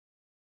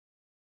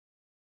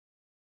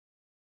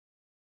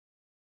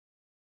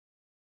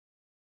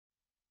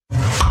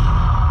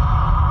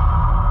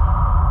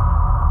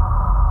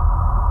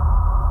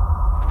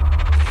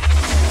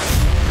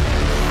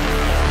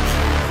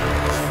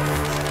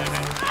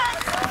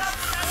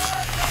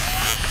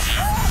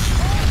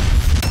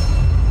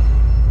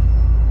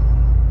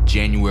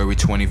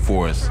January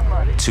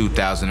 24th,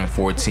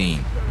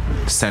 2014,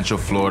 Central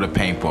Florida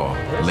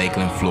Paintball,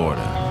 Lakeland,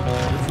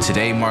 Florida.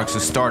 Today marks the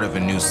start of a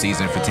new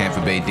season for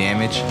Tampa Bay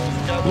Damage,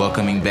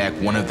 welcoming back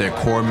one of their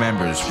core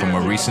members from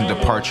a recent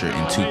departure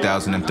in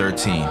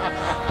 2013,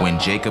 when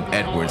Jacob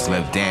Edwards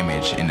left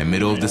Damage in the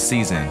middle of the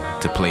season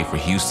to play for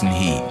Houston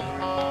Heat.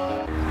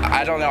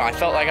 I don't know, I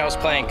felt like I was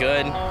playing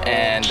good,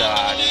 and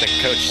the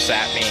coach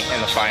sat me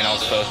in the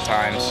finals both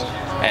times,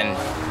 and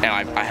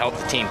I helped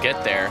the team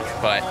get there,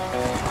 but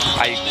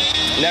I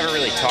never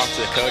really talked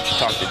to the coach. I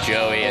talked to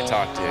Joey, I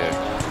talked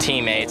to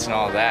teammates and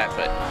all that,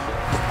 but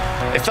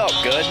it felt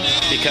good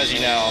because,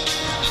 you know,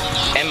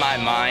 in my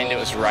mind it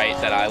was right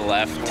that I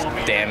left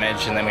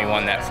Damage, and then we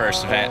won that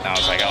first event, and I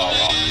was like, oh,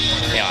 well,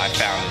 you know, I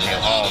found a new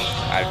home.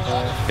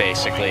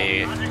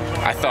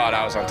 I thought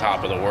I was on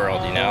top of the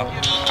world, you know.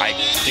 I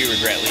do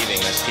regret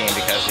leaving this team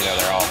because, you know,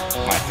 they're all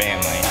my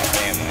family.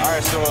 All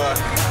right, so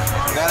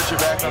now that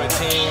you're back on the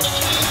team,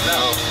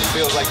 it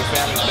feels like the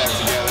family's back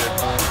together.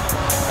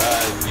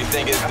 You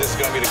think this is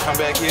going to be the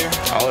comeback year?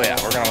 Oh yeah,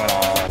 we're going to win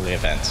all the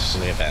events.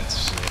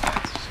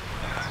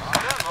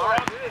 All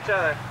right, do each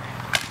other.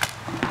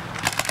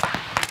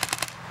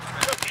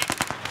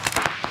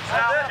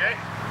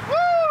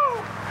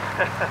 Woo!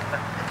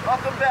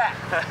 Welcome back.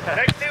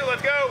 Next two,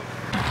 let's go.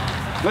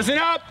 Listen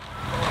up.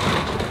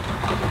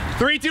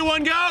 3, 2,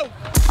 1, go.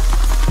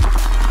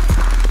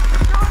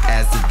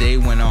 As the day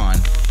went on,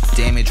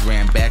 Damage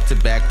ran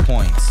back-to-back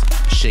points,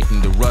 shaking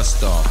the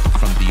rust off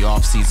from the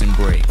off-season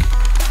break.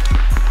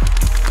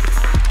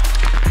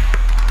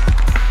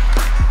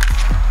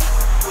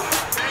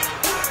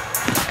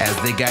 As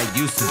they got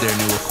used to their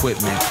new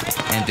equipment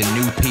and the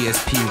new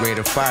PSP rate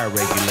of fire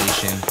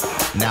regulation,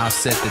 now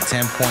set to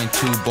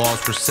 10.2 balls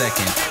per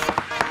second,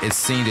 it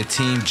seemed the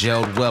team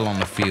gelled well on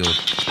the field,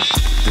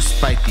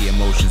 despite the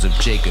emotions of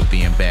Jacob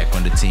being back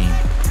on the team.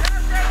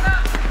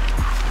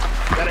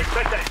 Gotta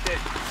expect that shit.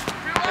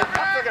 I'm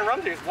freaking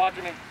Rumsey's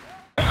watching me.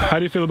 How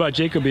do you feel about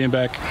Jacob being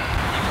back?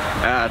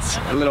 It's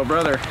a little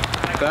brother.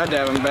 Glad to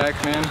have him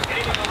back, man.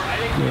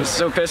 He was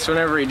so pissed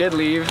whenever he did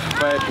leave,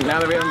 but now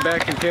that we have him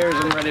back, who cares?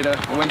 I'm ready to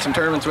win some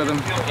tournaments with him.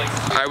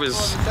 I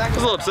was a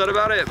little upset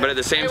about it, but at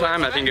the same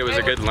time, I think it was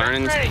a good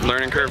learning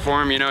curve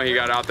for him. You know, he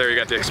got out there, he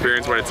got to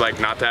experience what it's like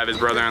not to have his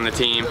brother on the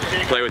team,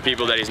 play with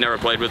people that he's never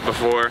played with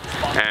before,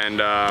 and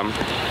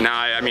now,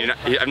 I mean,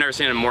 I've never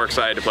seen him more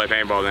excited to play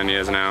paintball than he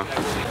is now.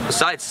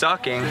 Besides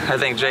sucking, I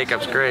think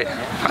Jacob's great.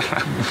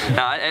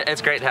 No,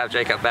 it's great to have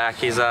Jacob back.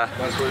 He's, you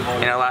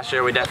know, last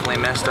year we definitely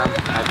missed him.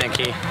 I think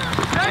he,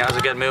 you know, it was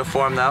a good move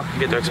for him though.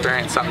 Get to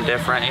experience something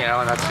different, you know,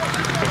 and that's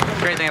the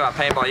great thing about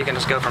paintball. You can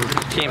just go from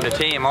team to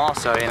team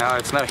also, you know.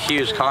 It's no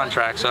huge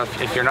contract, so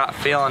if you're not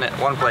feeling it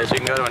one place, you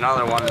can go to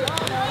another one,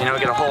 you know,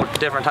 get a whole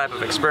different type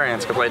of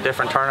experience. Can play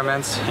different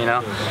tournaments, you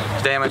know.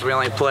 Damage, we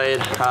only played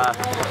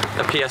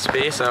the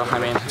PSP, so I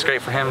mean, it's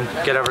great for him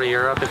to get over to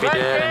Europe if he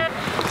did, and,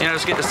 you know,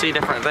 just get to see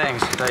different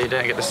things that he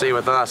didn't get to see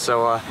with us.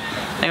 So I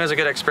think it was a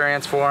good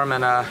experience for him,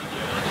 and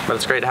but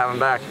it's great to have him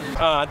back.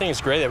 I think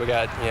it's great that we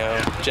got, you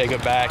know,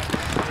 Jacob back.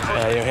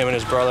 You know, him and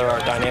his brother are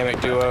a dynamic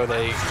duo.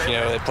 They, you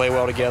know, they play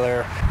well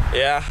together.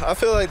 Yeah, I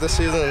feel like the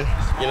season,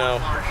 you know,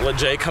 with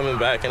Jay coming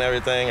back and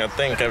everything, I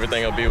think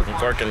everything will be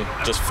working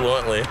just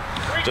fluently.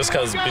 Just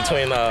because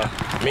between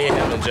me,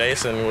 him, and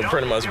Jason, we're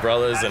pretty much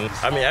brothers, and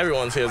I mean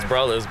everyone's his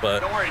brothers,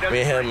 but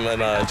me, him,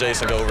 and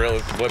Jason go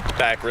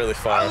back really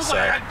far. So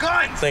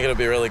I think it'll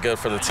be really good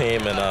for the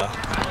team and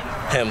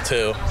him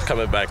too,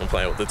 coming back and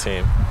playing with the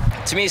team.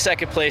 To me,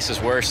 second place is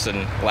worse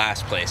than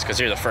last place because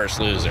you're the first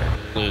loser.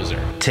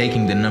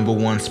 Taking the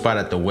 #1 spot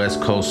at the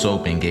West Coast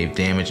Open gave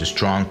Damage a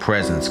strong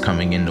presence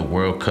coming into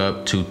World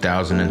Cup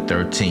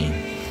 2013.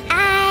 Though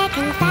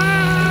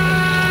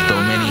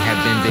many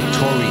have been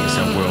victorious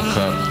at World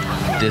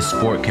Cup, this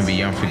sport can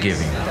be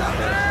unforgiving,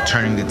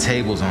 turning the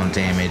tables on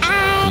Damage,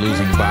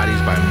 losing bodies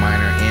by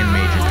minor and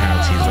major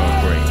penalties or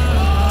break.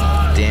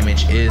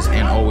 Damage is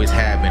and always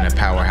have been a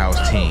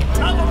powerhouse team.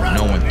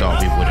 No one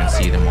thought we wouldn't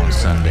see them on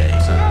Sunday.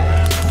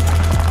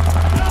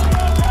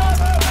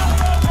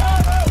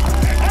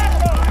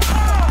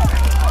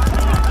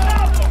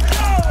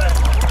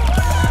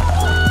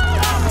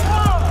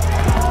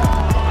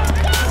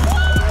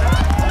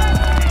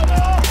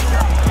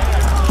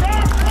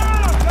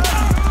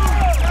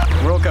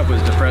 World Cup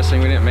was depressing.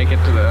 We didn't make it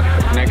to the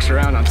next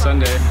round on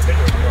Sunday.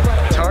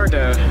 It's hard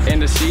to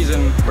end a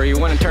season where you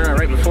won a tournament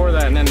right before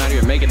that and then not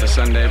even make it to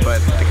Sunday,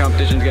 but the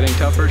competition's getting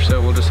tougher,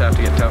 so we'll just have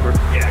to get tougher.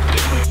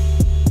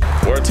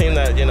 We're a team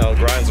that, you know,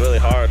 grinds really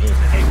hard and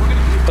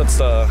puts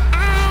a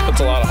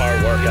lot of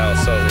hard work out,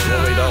 so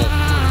when we don't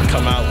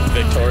come out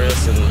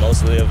victorious in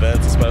most of the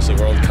events, especially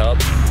World Cup,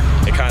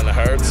 it kind of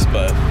hurts,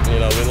 but, you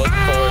know, we look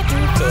forward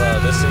to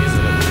this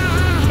season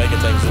and making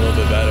things a little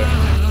bit better.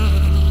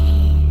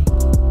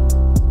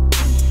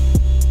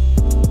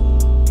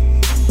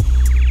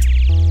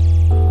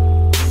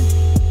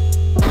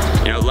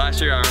 Last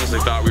year I honestly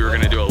thought we were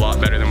going to do a lot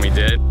better than we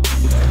did.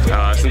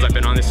 Since I've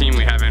been on this team,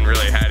 we haven't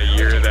really had a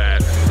year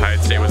that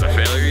I'd say was a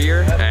failure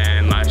year,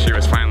 and last year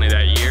was finally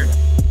that year.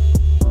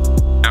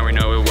 Now we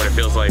know what it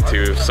feels like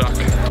to suck.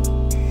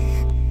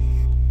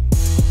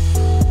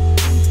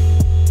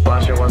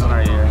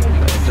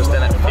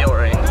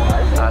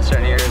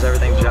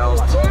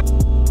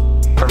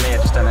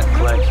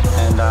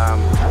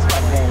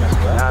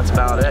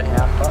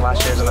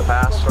 last year's in the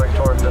past. Working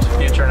toward the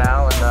future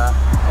now, and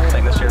I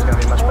think this year's going to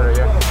be a much better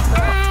year.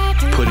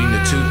 Putting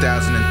the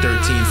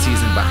 2013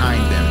 season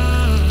behind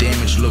them,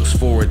 Damage looks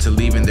forward to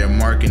leaving their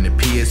mark in the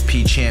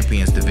PSP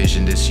Champions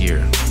Division this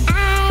year.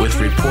 With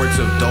reports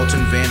of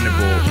Dalton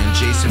Vanderbilt and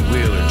Jason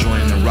Wheeler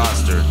joining the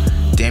roster,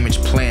 Damage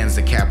plans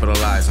to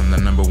capitalize on the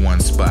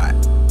 #1 spot.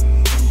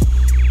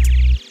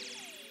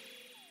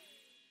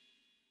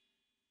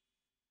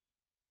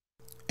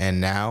 And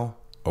now,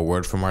 a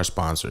word from our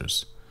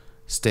sponsors.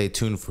 Stay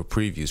tuned for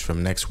previews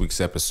from next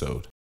week's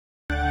episode.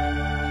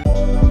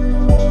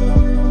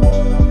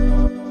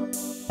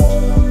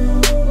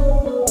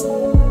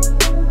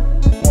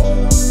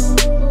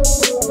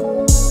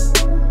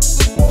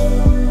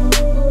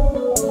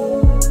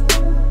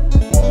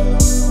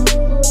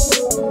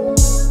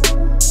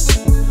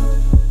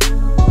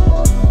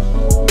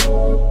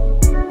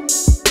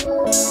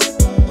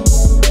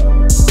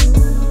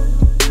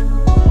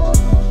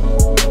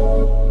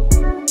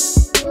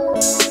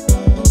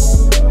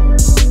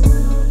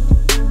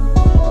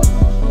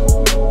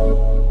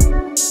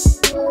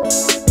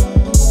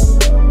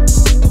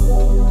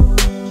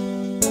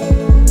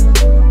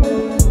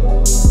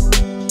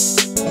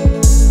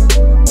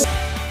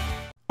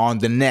 On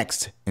the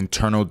next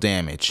Internal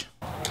Damage.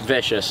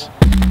 Vicious.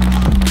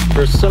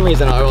 For some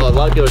reason, a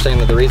lot of people are saying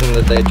that the reason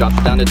that they dropped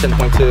it down to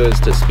 10.2 is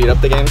to speed up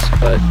the games,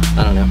 but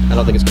I don't know. I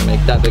don't think it's going to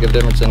make that big of a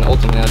difference, and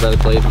ultimately I'd rather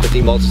play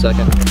 15 balls a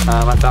second.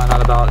 I found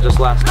out about it just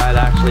last night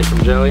actually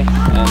from Joey,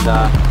 and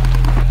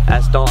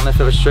asked Dalton if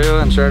it was true,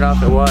 and sure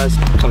enough it was.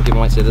 Some people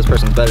might say this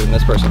person's better than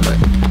this person, but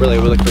really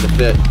we're looking for the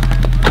fit.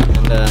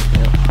 And you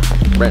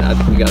know, right now I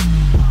think we got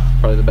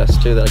probably the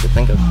best two that I could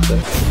think of. So.